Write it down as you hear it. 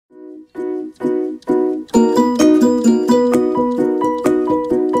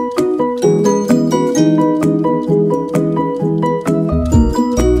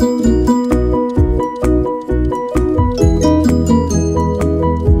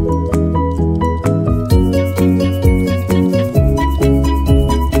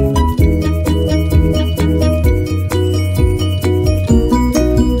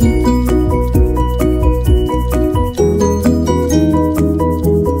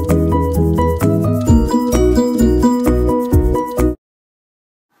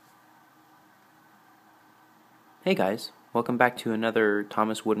Hey guys, welcome back to another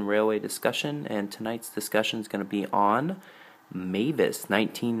Thomas Wooden Railway discussion, and tonight's discussion is going to be on Mavis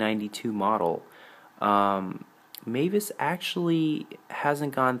 1992 model. Mavis actually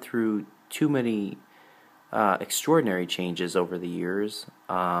hasn't gone through too many extraordinary changes over the years.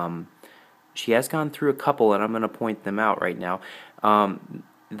 She has gone through a couple, and I'm going to point them out right now.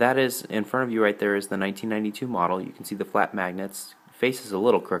 That is, in front of you right there is the 1992 model. You can see the flat magnets. Face is a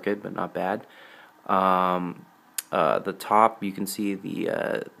little crooked, but not bad. The top, you can see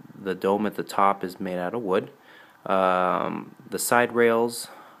the dome at the top is made out of wood. The side rails,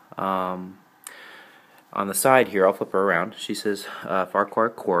 on the side here, I'll flip her around. She says Farquhar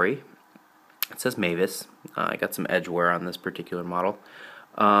Quarry. It says Mavis. I got some edge wear on this particular model.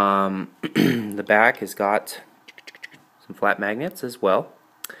 The back has got some flat magnets as well.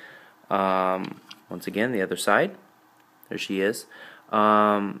 Once again, the other side. There she is.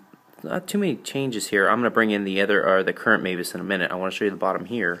 Not too many changes here. I'm going to bring in the current Mavis in a minute. I want to show you the bottom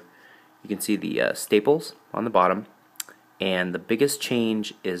here. You can see the staples on the bottom, and the biggest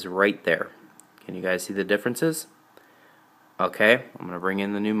change is right there. Can you guys see the differences? Okay, I'm going to bring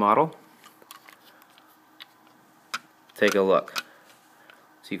in the new model. Take a look.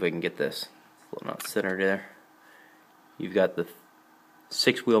 See if I can get this. It's a little not centered there. You've got the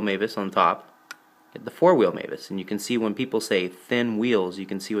 6-wheel Mavis on top. Get the 4-wheel Mavis, and you can see when people say thin wheels, you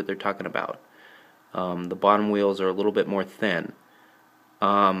can see what they're talking about. The bottom wheels are a little bit more thin.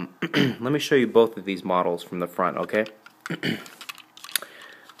 Let me show you both of these models from the front, okay?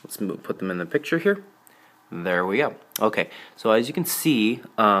 Let's put them in the picture here. There we go. Okay, so as you can see,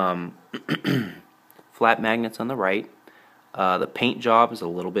 flat magnets on the right. The paint job is a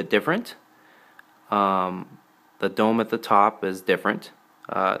little bit different. The dome at the top is different.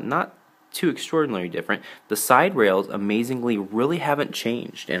 Not too extraordinarily different. The side rails, amazingly, really haven't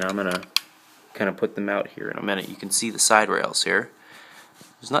changed, and I'm gonna kind of put them out here in a minute. You can see the side rails here.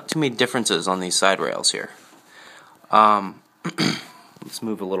 There's not too many differences on these side rails here. Let's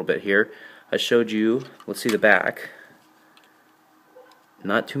move a little bit here. I showed you, let's see the back.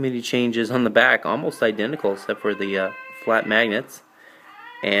 Not too many changes on the back, almost identical except for the flat magnets.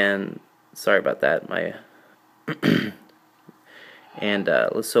 And sorry about that, my and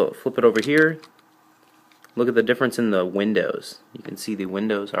let's flip it over here. Look at the difference in the windows. You can see the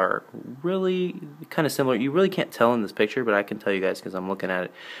windows are really kind of similar. You really can't tell in this picture, but I can tell you guys because I'm looking at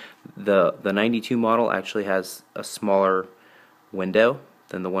it. The 92 model actually has a smaller window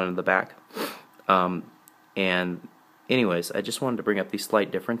than the one in the back. And anyways, I just wanted to bring up these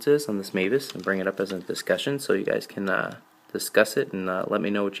slight differences on this Mavis and bring it up as a discussion so you guys can discuss it and let me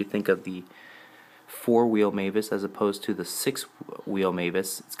know what you think of the 4-wheel Mavis as opposed to the 6-wheel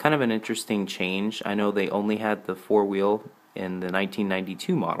Mavis. It's kind of an interesting change. I know they only had the 4-wheel in the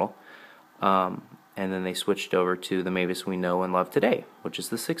 1992 model, and then they switched over to the Mavis we know and love today, which is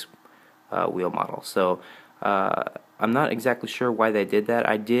the 6-wheel model. So I'm not exactly sure why they did that.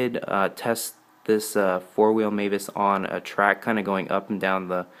 I did test this 4-wheel Mavis on a track kind of going up and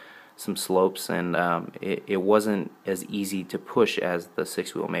down some slopes, and it wasn't as easy to push as the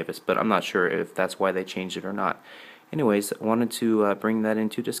 6-wheel Mavis, but I'm not sure if that's why they changed it or not. Anyways, I wanted to bring that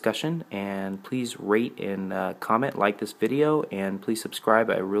into discussion, and please rate and comment, like this video, and please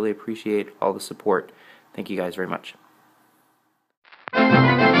subscribe. I really appreciate all the support. Thank you guys very much.